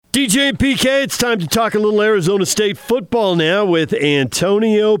DJ and PK, it's time to talk a little Arizona State football now with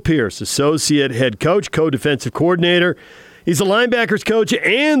Antonio Pierce, Associate Head Coach, Co-Defensive Coordinator. He's the linebackers coach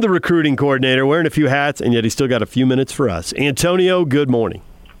and the recruiting coordinator, wearing a few hats, and yet he's still got a few minutes for us. Antonio, good morning.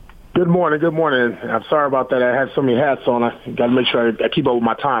 Good morning. Good morning. I'm sorry about that. I have so many hats on. I got to make sure I keep up with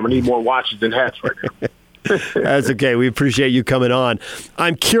my time. I need more watches than hats right now. That's okay. We appreciate you coming on.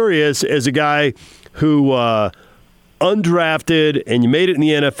 I'm curious, as a guy who undrafted and you made it in the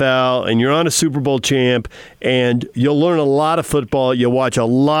NFL and you're on a Super Bowl champ and you'll learn a lot of football, you'll watch a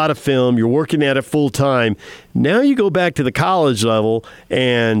lot of film, you're working at it full time. Now you go back to the college level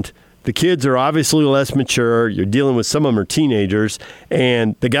and the kids are obviously less mature. You're dealing with some of them are teenagers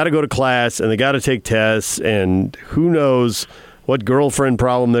and they got to go to class and they got to take tests and who knows what girlfriend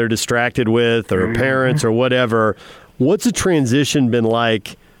problem they're distracted with or parents or whatever. What's the transition been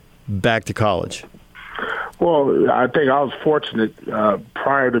like back to college? Well, I think I was fortunate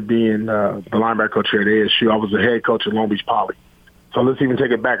prior to being the linebacker coach here at ASU. I was the head coach at Long Beach Poly. So let's even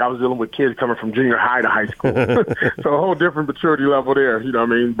take it back. I was dealing with kids coming from junior high to high school. So a whole different maturity level there, you know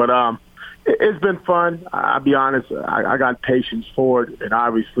what I mean? But it's been fun. I'll be honest. I got patience for it. And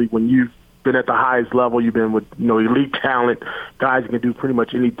obviously when you've been at the highest level, you've been with elite talent, guys can do pretty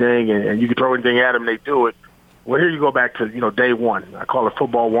much anything, and you can throw anything at them, they do it. Well, here you go back to day one. I call it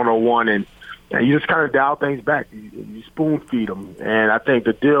football 101, and you just kind of dial things back. You spoon feed them. And I think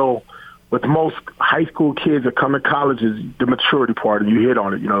the deal with most high school kids that come to college is the maturity part, and you hit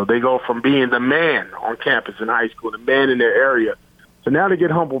on it. They go from being the man on campus in high school, the man in their area. So now they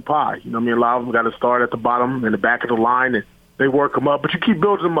get humble pie. A lot of them got to start at the bottom and the back of the line, and they work them up. But you keep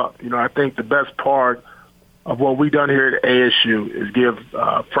building them up. I think the best part of what we've done here at ASU is give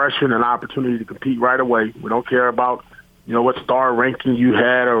freshmen an opportunity to compete right away. We don't care about what star ranking you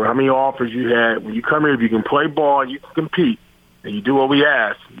had or how many offers you had. When you come here, if you can play ball and you can compete and you do what we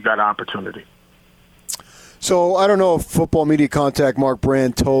ask, you got an opportunity. So I don't know if Football Media Contact Mark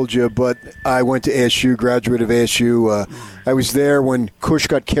Brand told you, but I went to ASU, graduate of ASU. I was there when Kush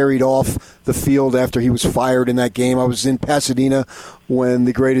got carried off the field after he was fired in that game. I was in Pasadena when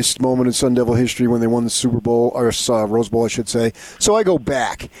the greatest moment in Sun Devil history, when they won the Super Bowl, or Rose Bowl, I should say. So I go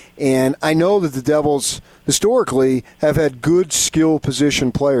back, and I know that the Devils historically have had good skill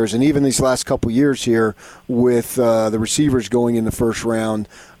position players, and even these last couple years here with the receivers going in the first round.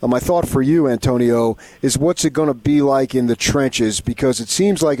 My thought for you, Antonio, is what's it going to be like in the trenches? Because it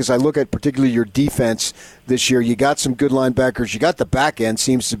seems like, as I look at particularly your defense this year, you got some good linebackers. You got the back end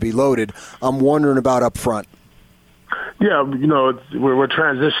seems to be loaded. I'm wondering about up front. Yeah, we're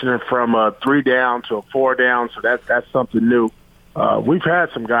transitioning from a 3 down to a 4 down, so that's something new. We've had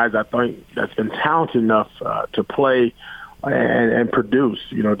some guys, I think, that's been talented enough to play and produce.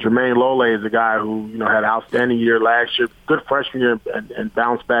 Jermaine Lole is a guy who, had an outstanding year last year, good freshman year, and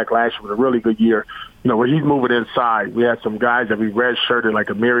bounced back last year with a really good year. Where he's moving inside. We had some guys that we redshirted, like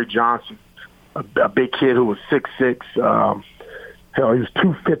Amiri Johnson, a big kid who was 6'6". He was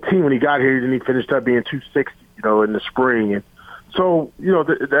 215 when he got here, and he finished up being 260, in the spring. And so,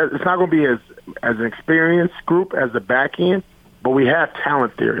 it's not going to be as an experienced group as the back end, but we have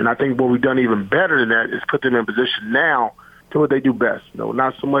talent there. And I think what we've done even better than that is put them in position now to what they do best.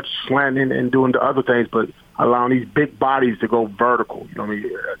 Not so much slanting and doing the other things, but allowing these big bodies to go vertical.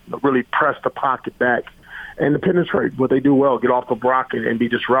 Really press the pocket back and to penetrate what they do well, get off the block and be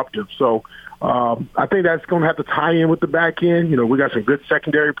disruptive. So I think that's going to have to tie in with the back end. We got some good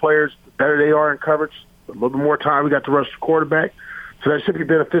secondary players. The better they are in coverage, a little bit more time we got to rush the quarterback. So that should be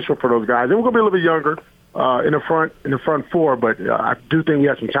beneficial for those guys. And we're going to be a little bit younger in the front four, but I do think we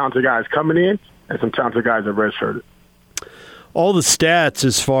have some talented guys coming in and some talented guys that redshirted. All the stats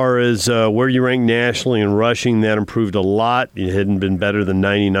as far as where you rank nationally in rushing, that improved a lot. You hadn't been better than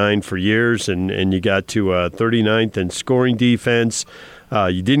 99 for years, and you got to 39th in scoring defense.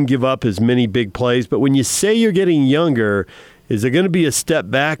 You didn't give up as many big plays. But when you say you're getting younger, is there going to be a step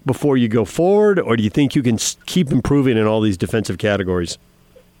back before you go forward, or do you think you can keep improving in all these defensive categories?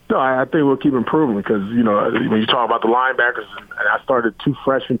 No, I think we'll keep improving because, when you talk about the linebackers, and I started 2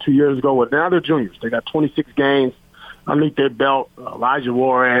 freshmen 2 years ago, well, now they're juniors. They got 26 games underneath their belt. Elijah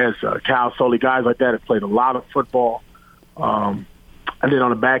Juarez, Cal Soley, guys like that have played a lot of football. And then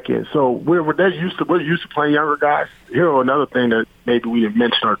on the back end. So we're used to playing younger guys. Here, another thing that maybe we didn't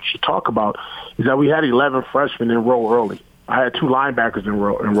mention or should talk about is that we had 11 freshmen enroll early. I had 2 linebackers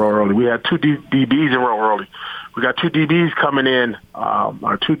enroll early. We had 2 DBs enroll early. We got 2 DBs coming in,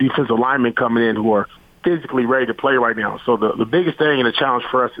 our 2 defensive linemen coming in who are physically ready to play right now. So the biggest thing and the challenge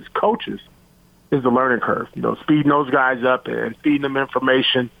for us as coaches is the learning curve. Speeding those guys up and feeding them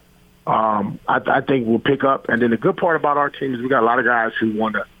information. I think we'll pick up. And then the good part about our team is we got a lot of guys who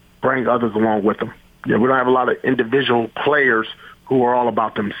want to bring others along with them. We don't have a lot of individual players who are all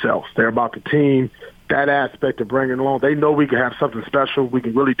about themselves. They're about the team, that aspect of bringing along. They know we can have something special. We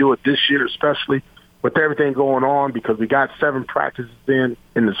can really do it this year, especially with everything going on, because we got 7 practices in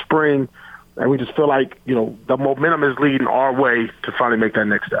the spring, and we just feel like, the momentum is leading our way to finally make that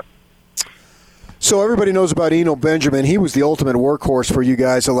next step. So everybody knows about Eno Benjamin. He was the ultimate workhorse for you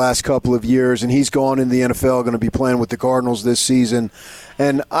guys the last couple of years, and he's gone in the NFL, going to be playing with the Cardinals this season.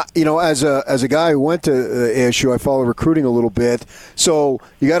 And, as a guy who went to ASU, I follow recruiting a little bit. So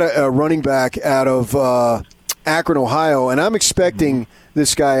you got a running back out of Akron, Ohio, and I'm expecting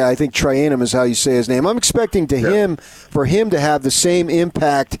this guy, I think Trianum is how you say his name, I'm expecting for him to have the same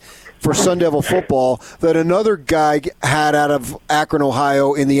impact for Sun Devil football that another guy had out of Akron,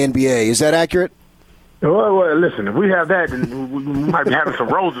 Ohio in the NBA. Is that accurate? Well, listen, if we have that, then we might be having some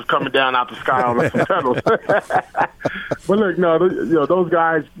roses coming down out the sky on some petals. But look, those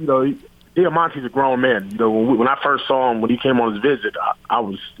guys, Diamante's a grown man. When I first saw him, when he came on his visit, I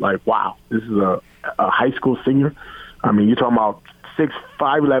was like, wow, this is a high school senior. I mean, you're talking about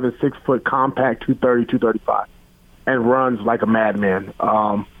 5'11", 6 foot, compact, 230, 235, and runs like a madman.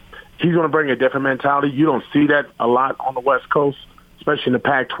 He's going to bring a different mentality. You don't see that a lot on the West Coast, especially in the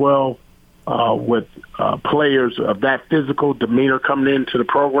Pac-12. With players of that physical demeanor coming into the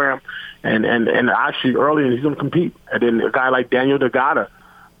program, and actually early he's going to compete. And then a guy like Daniel Degata,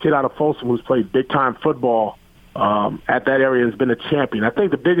 kid out of Folsom who's played big-time football at that area, has been a champion. I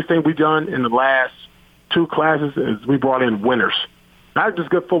think the biggest thing we've done in the last 2 classes is we brought in winners. Not just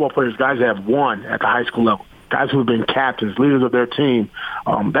good football players, guys that have won at the high school level, guys who have been captains, leaders of their team.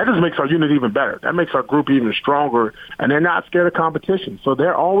 That just makes our unit even better. That makes our group even stronger, and they're not scared of competition. So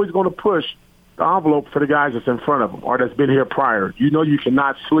they're always going to push the envelope for the guys that's in front of them or that's been here prior. You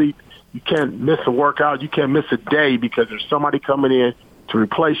cannot sleep. You can't miss a workout. You can't miss a day because there's somebody coming in to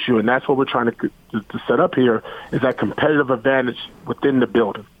replace you, and that's what we're trying to set up here, is that competitive advantage within the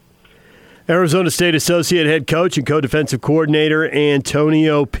building. Arizona State Associate Head Coach and Co-Defensive Coordinator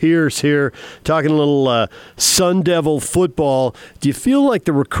Antonio Pierce here, talking a little Sun Devil football. Do you feel like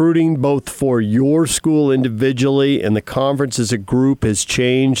the recruiting both for your school individually and the conference as a group has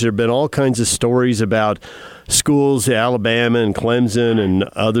changed? There have been all kinds of stories about schools, Alabama and Clemson and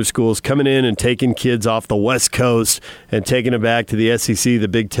other schools coming in and taking kids off the West Coast and taking them back to the SEC, the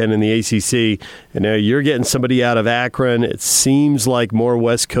Big Ten, and the ACC. And now you're getting somebody out of Akron. It seems like more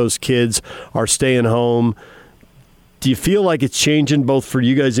West Coast kids are staying home. Do you feel like it's changing both for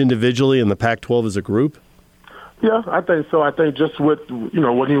you guys individually and the Pac-12 as a group? Yeah, I think so. I think just with,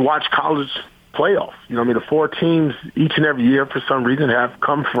 when you watch college playoffs, the 4 teams each and every year for some reason have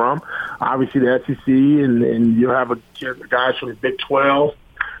come from, obviously, the SEC, and you have guys from the Big 12,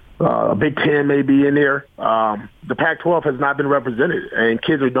 Big 10 may be in there. The Pac-12 has not been represented, and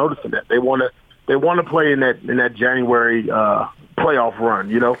kids are noticing that. They want to play in that January playoff run,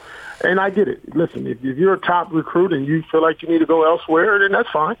 And I get it. Listen, if you're a top recruit and you feel like you need to go elsewhere, then that's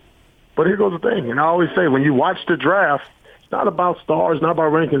fine. But here goes the thing, and I always say, when you watch the draft, it's not about stars, not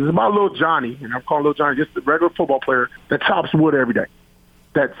about rankings. It's about little Johnny, and I'm calling little Johnny just the regular football player that chops wood every day,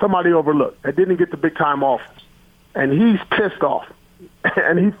 that somebody overlooked, that didn't get the big-time offers. And he's pissed off,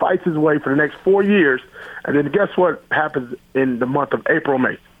 and he fights his way for the next 4 years. And then guess what happens in the month of April,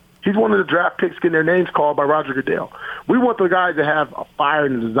 May? He's one of the draft picks getting their names called by Roger Goodell. We want the guys that have a fire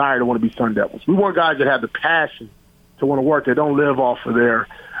and a desire to want to be Sun Devils. We want guys that have the passion to want to work, that don't live off of their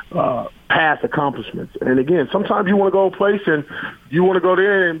past accomplishments. And again, sometimes you want to go a place and you want to go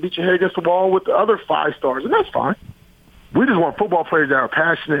there and beat your head against the wall with the other 5 stars, and that's fine. We just want football players that are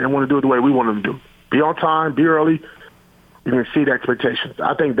passionate and want to do it the way we want them to do. Be on time, be early, you can exceed expectations.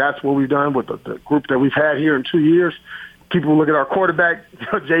 I think that's what we've done with the group that we've had here in 2 years. People look at our quarterback,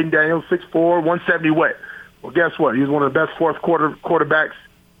 Jaden Daniels, 6'4", 170 wet. Well, guess what? He was one of the best fourth quarter quarterbacks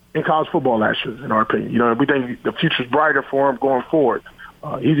in college football last year, in our opinion. We think the future's brighter for him going forward.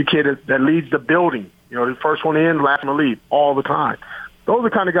 He's a kid that leads the building. The first one in, last one to leave all the time. Those are the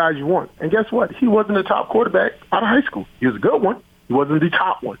kind of guys you want. And guess what? He wasn't the top quarterback out of high school. He was a good one. He wasn't the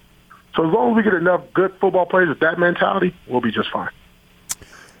top one. So as long as we get enough good football players with that mentality, we'll be just fine.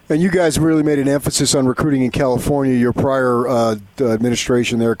 And you guys really made an emphasis on recruiting in California. Your prior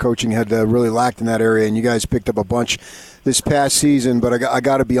administration there, coaching, had really lacked in that area, and you guys picked up a bunch this past season. But I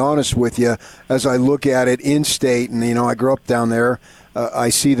got to be honest with you, as I look at it in-state, and, I grew up down there, I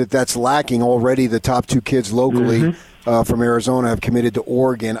see that that's lacking already. The top 2 kids locally from Arizona have committed to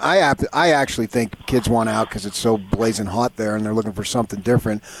Oregon. I actually think kids want out because it's so blazing hot there, and they're looking for something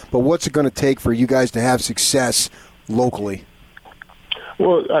different. But what's it going to take for you guys to have success locally?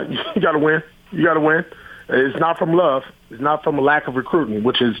 Well, you got to win. You got to win. It's not from love. is not from a lack of recruiting,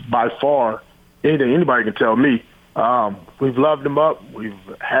 which is by far anything anybody can tell me. We've loved them up. We've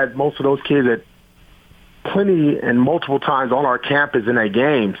had most of those kids at plenty and multiple times on our campus in their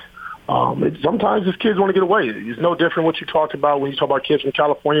games. Sometimes these kids want to get away. It's no different what you talked about when you talk about kids from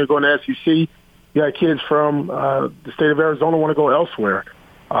California going to SEC. You got kids from the state of Arizona want to go elsewhere.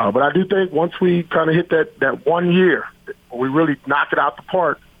 But I do think once we kind of hit that 1 year, we really knock it out the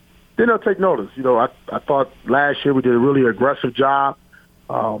park, then they'll take notice. You know, I thought last year we did a really aggressive job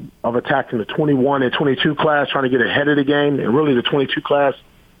of attacking the 21 and 22 class, trying to get ahead of the game, and really the 22 class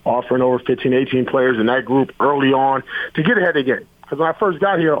offering over 15, 18 players in that group early on to get ahead of the game. Because when I first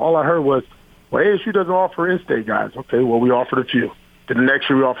got here, all I heard was, well, ASU doesn't offer in-state guys. Okay, well, we offered a few. Then the next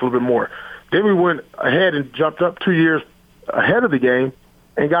year we offered a little bit more. Then we went ahead and jumped up 2 years ahead of the game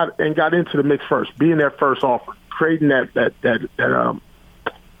and got into the mix first, being their first offer, creating that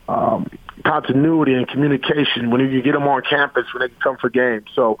continuity and communication when you get them on campus when they can come for games.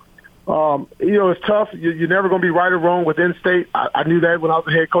 So, you know, it's tough. You're never going to be right or wrong with in-state. I knew that when I was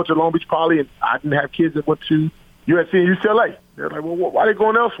the head coach at Long Beach Poly, and I didn't have kids that went to USC and UCLA. They're like, well, why are they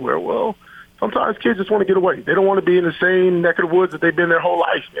going elsewhere? Well, sometimes kids just want to get away. They don't want to be in the same neck of the woods that they've been their whole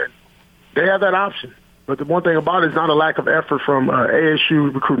life. And they have that option. But the one thing about it is not a lack of effort from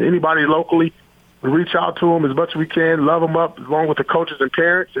ASU recruiting anybody locally. We reach out to them as much as we can, love them up, along with the coaches and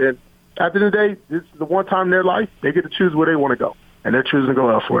parents. And at the end of the day, this is the one time in their life they get to choose where they want to go. And they're choosing to go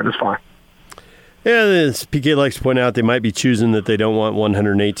elsewhere, and it's fine. Yeah, as PK likes to point out, they might be choosing that they don't want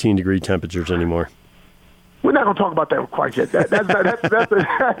 118-degree temperatures anymore. We're not going to talk about that quite yet. That's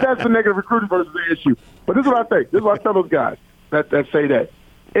the negative recruiting versus the issue. But this is what I think. This is what I tell those guys that say that.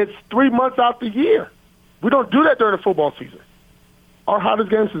 It's 3 months out the year. We don't do that during the football season. Our hottest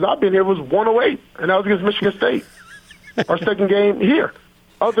game since I've been here was 108, and that was against Michigan State. Our second game here.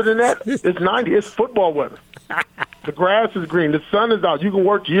 Other than that, it's 90. It's football weather. The grass is green. The sun is out. You can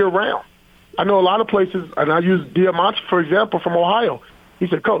work year-round. I know a lot of places, and I use Diamante, for example, from Ohio. He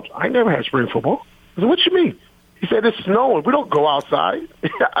said, Coach, I never had spring football. I said, what you mean? He said, it's snowing. We don't go outside.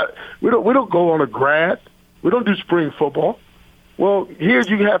 we don't go on the grass. We don't do spring football. Well, here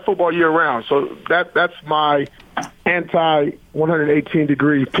you can have football year-round. So that's my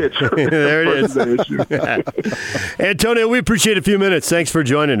anti-118-degree pitch. There it is. Antonio, we appreciate a few minutes. Thanks for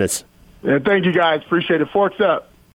joining us. And thank you, guys. Appreciate it. Forks up.